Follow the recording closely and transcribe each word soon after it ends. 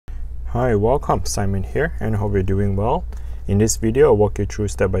Hi, welcome. Simon here, and hope you're doing well. In this video, I'll walk you through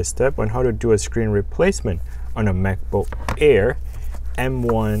step by step on how to do a screen replacement on a MacBook Air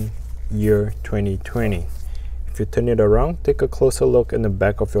M1 year 2020. If you turn it around, take a closer look in the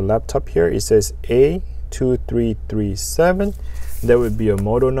back of your laptop here. It says A2337. That would be a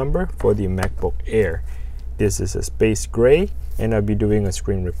model number for the MacBook Air. This is a space gray, and I'll be doing a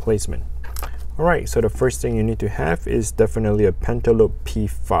screen replacement. Alright, so the first thing you need to have is definitely a Pentalope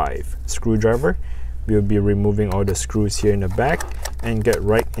P5 screwdriver. We'll be removing all the screws here in the back and get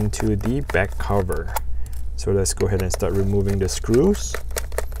right into the back cover. So let's go ahead and start removing the screws.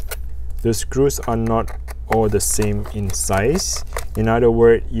 The screws are not all the same in size. In other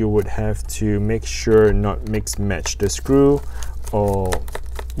words, you would have to make sure not mix match the screw, or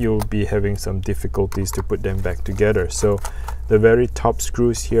you'll be having some difficulties to put them back together. So the very top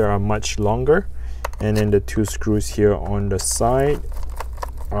screws here are much longer, and then the two screws here on the side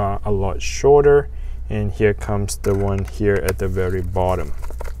are a lot shorter, and here comes the one here at the very bottom.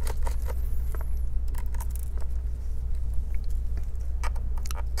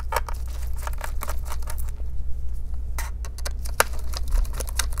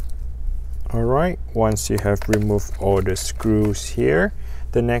 Alright, once you have removed all the screws here,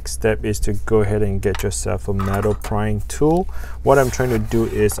 the next step is to go ahead and get yourself a metal prying tool. What I'm trying to do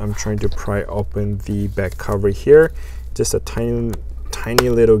is I'm trying to pry open the back cover here. Just a tiny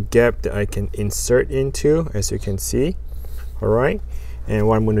little gap that I can insert into, as you can see. Alright, and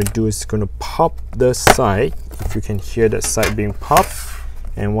what I'm going to do is going to pop the side. If you can hear that side being popped,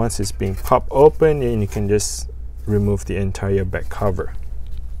 and once it's being popped open, then you can just remove the entire back cover.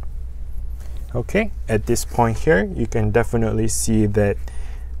 Okay, at this point here, you can definitely see that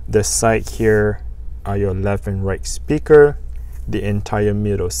the side here are your left and right speaker. The entire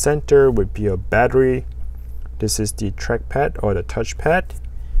middle center would be a battery. This is the trackpad or the touchpad.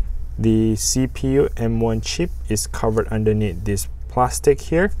 The CPU M1 chip is covered underneath this plastic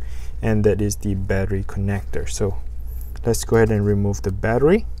here, and that is the battery connector. So let's go ahead and remove the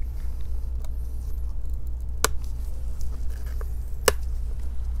battery.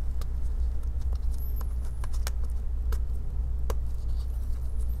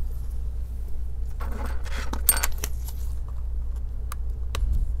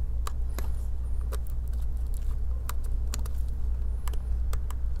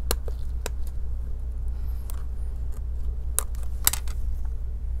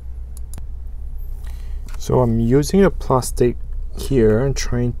 So I'm using a plastic here and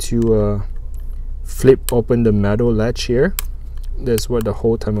trying to flip open the metal latch here. That's what the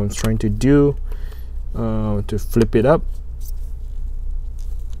whole time I'm trying to do, to flip it up.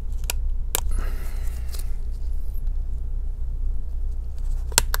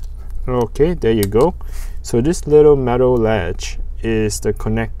 Okay, there you go. So this little metal latch is the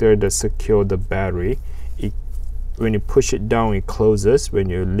connector that secures the battery. When you push it down, it closes. When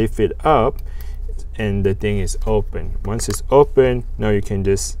you lift it up, and the thing is open. Once it's open, now you can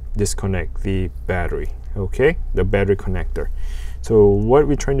just disconnect the battery. Okay, the battery connector. So what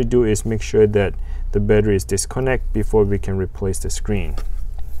we're trying to do is make sure that the battery is disconnected before we can replace the screen.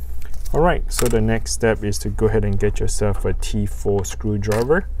 Alright, so the next step is to go ahead and get yourself a T4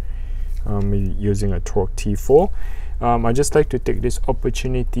 screwdriver. Using a Torque T4. I just like to take this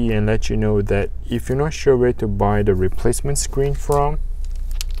opportunity and let you know that if you're not sure where to buy the replacement screen from,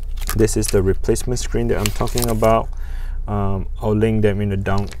 this is the replacement screen that I'm talking about. I'll link them in the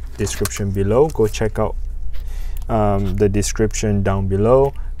down description below. Go check out the description down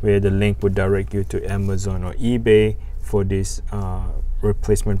below, where the link would direct you to Amazon or eBay for this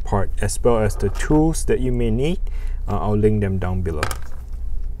replacement part, as well as the tools that you may need. I'll link them down below.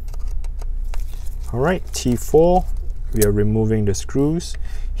 Alright, T4, we are removing the screws.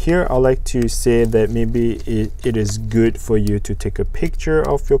 Here I like to say that maybe it is good for you to take a picture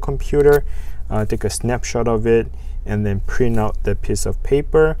of your computer, take a snapshot of it, and then print out the piece of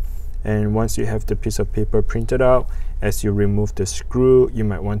paper. And once you have the piece of paper printed out, as you remove the screw, you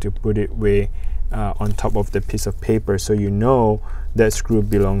might want to put it way on top of the piece of paper, so you know that screw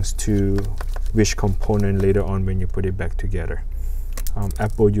belongs to which component later on when you put it back together.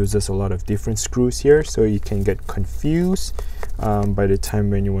 Apple uses a lot of different screws here, so you can get confused by the time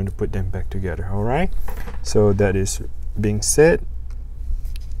when you want to put them back together. Alright, so that is being said,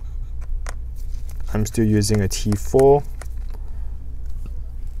 I'm still using a T4,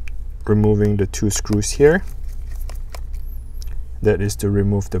 removing the two screws here. That is to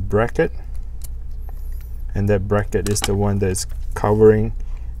remove the bracket, and that bracket is the one that is covering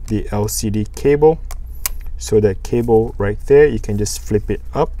the LCD cable. So that cable right there, you can just flip it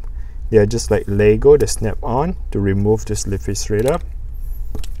up. They are just like Lego, they snap on. To remove, just lift it straight up.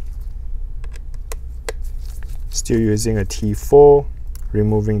 Still using a T4,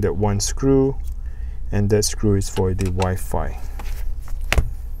 removing that one screw, and that screw is for the Wi-Fi.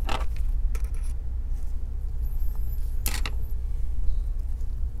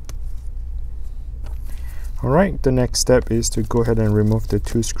 Alright, the next step is to go ahead and remove the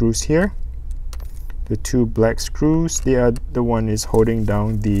two screws here. The two black screws, they are the one is holding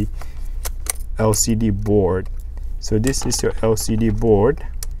down the LCD board. So this is your LCD board,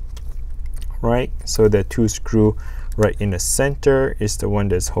 right? So the two screw right in the center is the one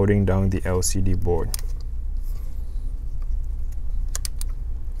that's holding down the LCD board.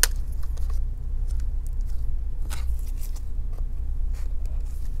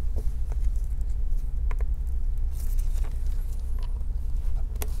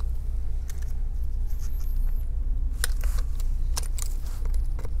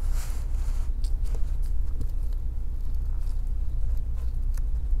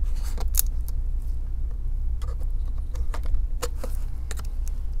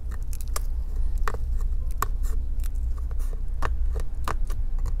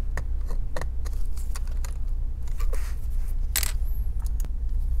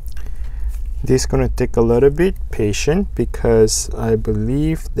 This is going to take a little bit patient because I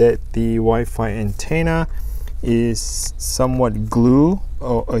believe that the Wi-Fi antenna is somewhat glue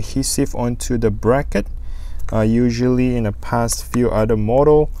or adhesive onto the bracket. Usually in the past few other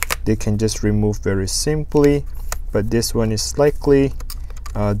model they can just remove very simply, but this one is slightly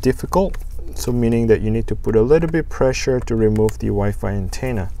difficult, so meaning that you need to put a little bit pressure to remove the Wi-Fi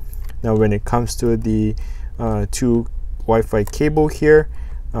antenna. Now when it comes to the two Wi-Fi cable here,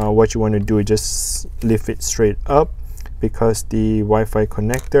 what you want to do is just lift it straight up, because the Wi-Fi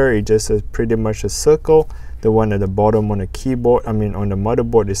connector is just pretty much a circle. The one at the bottom on the keyboard, on the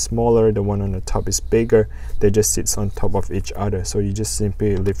motherboard, is smaller. The one on the top is bigger. They just sits on top of each other. So you just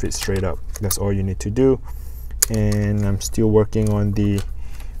simply lift it straight up. That's all you need to do. And I'm still working on the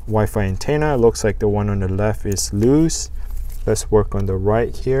Wi-Fi antenna. It looks like the one on the left is loose. Let's work on the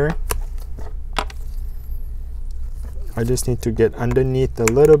right here. I just need to get underneath a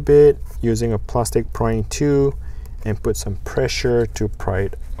little bit using a plastic prying tool and put some pressure to pry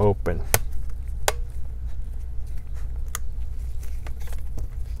it open.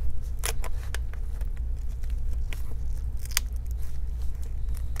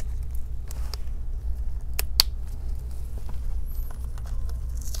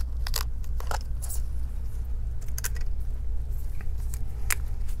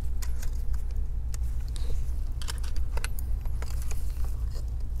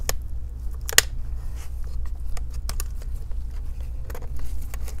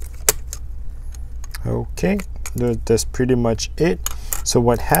 Okay, that's pretty much it. So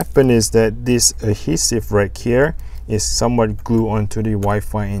what happened is that this adhesive right here is somewhat glued onto the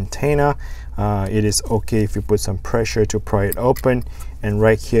Wi-Fi antenna. It is okay if you put some pressure to pry it open, and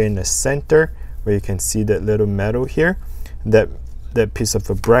right here in the center where you can see that little metal here, that piece of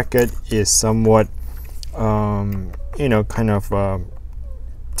a bracket is somewhat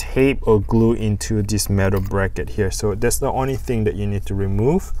tape or glue into this metal bracket here. So that's the only thing that you need to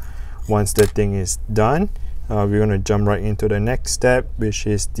remove. Once that thing is done, we're going to jump right into the next step, which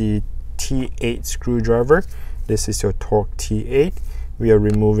is the T8 screwdriver. This is your Torque T8. We are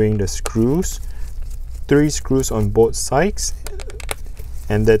removing the screws, 3 screws on both sides,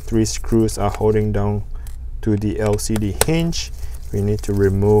 and that 3 screws are holding down to the LCD hinge. We need to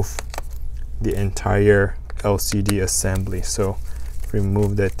remove the entire LCD assembly. So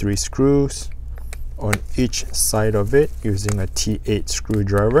remove the 3 screws on each side of it using a T8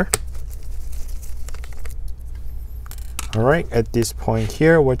 screwdriver. Alright, at this point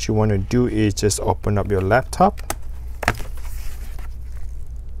here, what you want to do is just open up your laptop.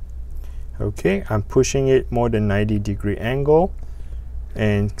 Okay, I'm pushing it more than 90-degree angle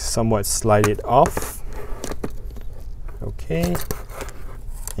and somewhat slide it off. Okay,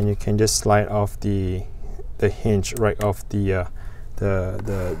 and you can just slide off the hinge right off the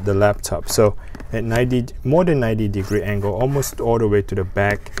laptop. So at more than 90-degree angle, almost all the way to the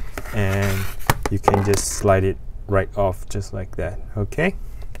back, and you can just slide it right off just like that. Okay,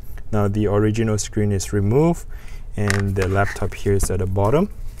 now the original screen is removed and the laptop here is at the bottom.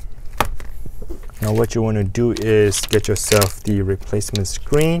 Now what you want to do is get yourself the replacement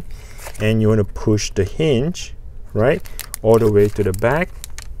screen, and you want to push the hinge right all the way to the back,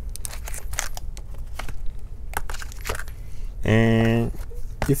 and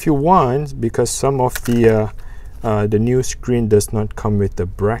if you want, because some of the new screen does not come with the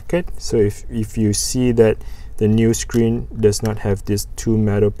bracket, so if you see that the new screen does not have this 2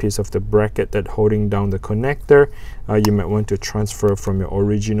 metal piece of the bracket that holding down the connector, you might want to transfer from your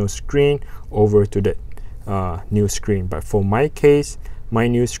original screen over to new screen, but for my case, my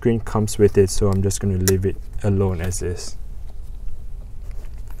new screen comes with it, so I'm just going to leave it alone as is.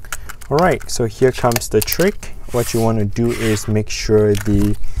 Alright, so here comes the trick. What you want to do is make sure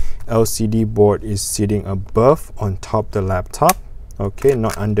the LCD board is sitting above on top the laptop, okay,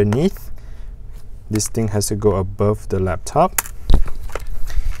 not underneath. This thing has to go above the laptop,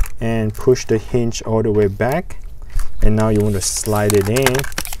 and push the hinge all the way back, and now you want to slide it in.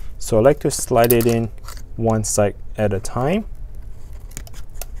 So I like to slide it in one side at a time.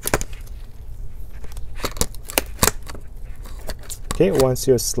 Okay, once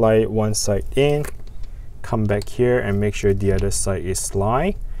you slide one side in, come back here and make sure the other side is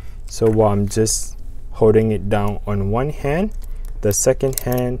slide. So while I'm just holding it down on one hand, the second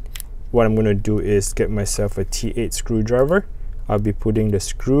hand, what I'm going to do is get myself a T8 screwdriver. I'll be putting the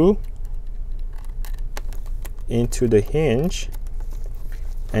screw into the hinge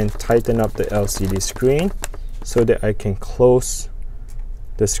and tighten up the LCD screen so that I can close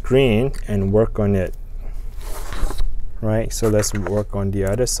the screen and work on it. Right, so let's work on the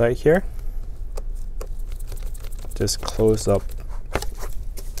other side here. Just close up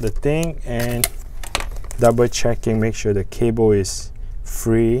the thing and double checking, make sure the cable is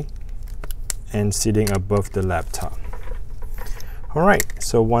free and sitting above the laptop. Alright,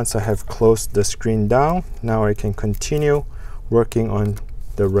 so once I have closed the screen down, now I can continue working on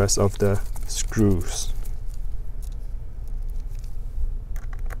the rest of the screws.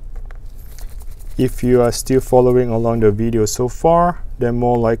 If you are still following along the video so far, then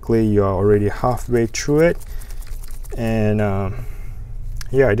more likely you are already halfway through it. And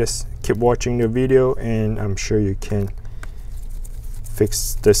yeah, just keep watching the video and I'm sure you can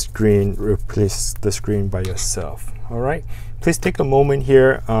fix the screen, replace the screen by yourself. Alright, please take a moment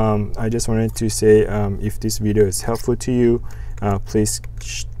here. I just wanted to say, if this video is helpful to you, please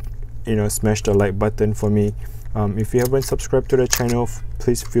smash the like button for me. If you haven't subscribed to the channel,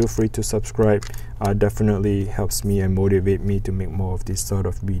 please feel free to subscribe. Definitely helps me and motivate me to make more of this sort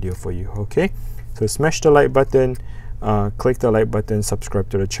of video for you. Okay, so smash the like button, click the like button, subscribe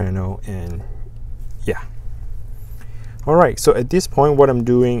to the channel, and yeah. Alright, so at this point what I'm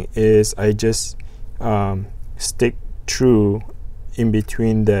doing is I just stick through in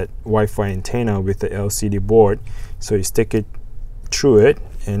between that Wi-Fi antenna with the LCD board. So you stick it through it,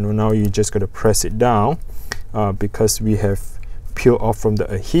 and now you just got to press it down. Because we have peeled off from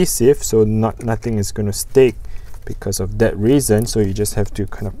the adhesive, so nothing is going to stick because of that reason. So you just have to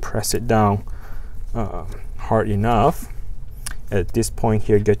kind of press it down hard enough. At this point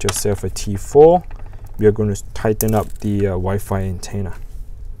here, get yourself a T4. We are going to tighten up the Wi-Fi antenna.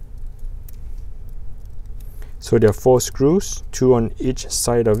 So there are 4 screws, 2 on each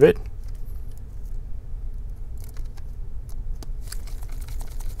side of it.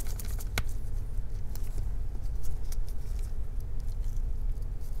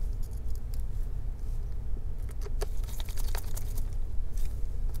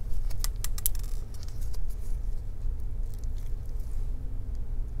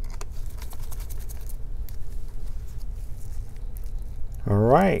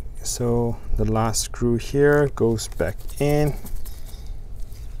 Alright, so the last screw here goes back in.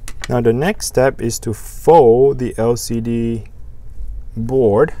 Now the next step is to fold the LCD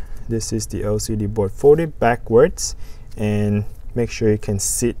board. This is the LCD board. Fold it backwards and make sure you can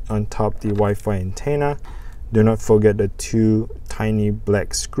sit on top the Wi-Fi antenna. Do not forget the 2 tiny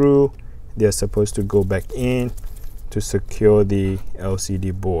black screws. They are supposed to go back in to secure the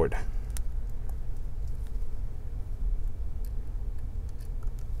LCD board.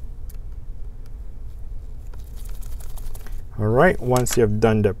 Alright, once you have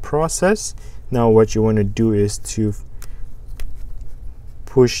done the process, now what you want to do is to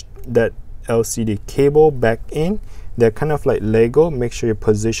push that LCD cable back in. They're kind of like Lego. Make sure you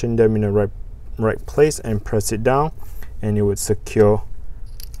position them in the right place and press it down, and it would secure,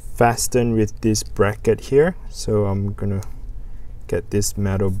 fasten with this bracket here. So I'm gonna get this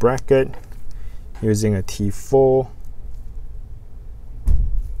metal bracket using a T4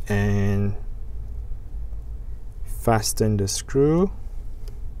 and fasten the screw.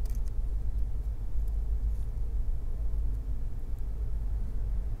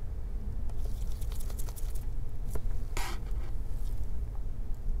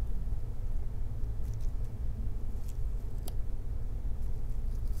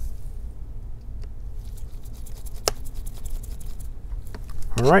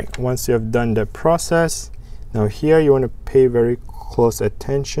 Alright, once you have done that process, now here you want to pay very close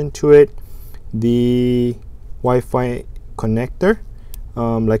attention to it. The Wi-Fi connector,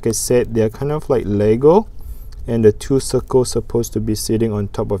 like I said, they're kind of like Lego, and the 2 circles supposed to be sitting on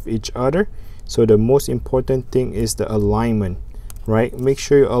top of each other. So the most important thing is the alignment, right? Make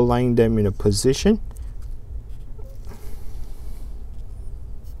sure you align them in a position.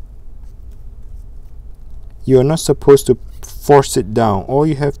 You're not supposed to force it down. All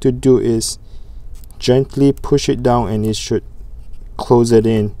you have to do is gently push it down and it should close it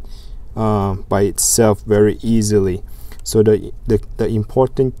in by itself very easily. So the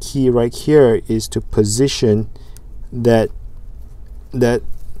important key right here is to position that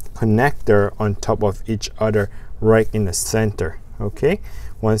connector on top of each other right in the center. Okay,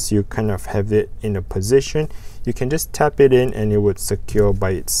 once you kind of have it in a position, you can just tap it in and it would secure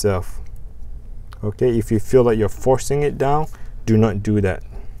by itself. Okay, if you feel like you're forcing it down, do not do that,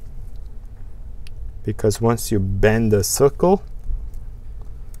 because once you bend the circle,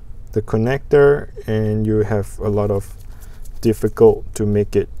 the connector, and you have a lot of difficult to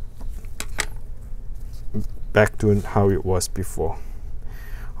make it back to how it was before.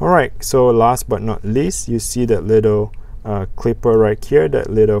 Alright, so last but not least, you see that little clipper right here, that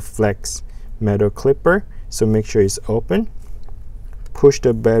little flex metal clipper. So make sure it's open, push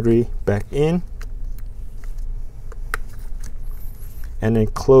the battery back in, and then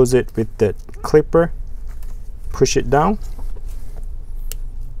close it with that clipper, push it down.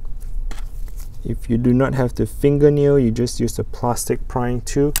 If you do not have the fingernail, you just use a plastic prying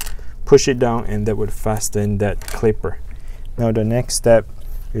tool, push it down, and that would fasten that clipper. Now the next step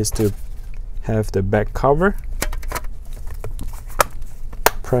is to have the back cover.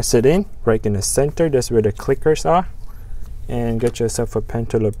 Press it in right in the center, that's where the clickers are, and get yourself a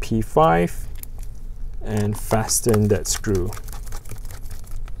Pentalobe P5 and fasten that screw.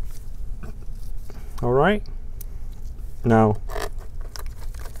 Alright, now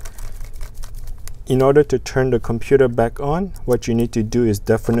in order to turn the computer back on, what you need to do is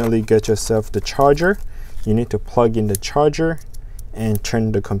definitely get yourself the charger. You need to plug in the charger and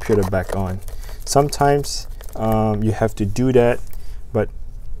turn the computer back on. Sometimes you have to do that, but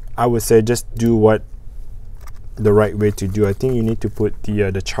I would say just do what the right way to do. I think you need to put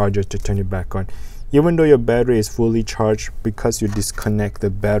the charger to turn it back on. Even though your battery is fully charged, because you disconnect the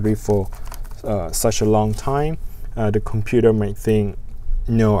battery for such a long time, the computer might think,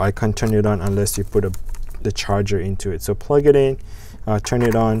 no, I can't turn it on unless you put the charger into it. So plug it in, turn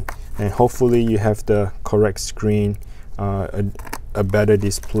it on, and hopefully you have the correct screen, a better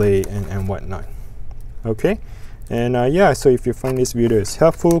display, and whatnot. Okay, and yeah, so if you find this video is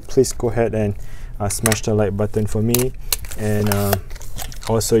helpful, please go ahead and smash the like button for me. And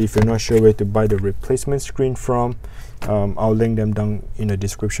also, if you're not sure where to buy the replacement screen from, I'll link them down in the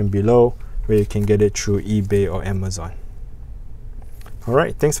description below, where you can get it through eBay or Amazon.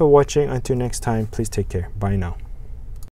 Alright, thanks for watching. Until next time, please take care. Bye now.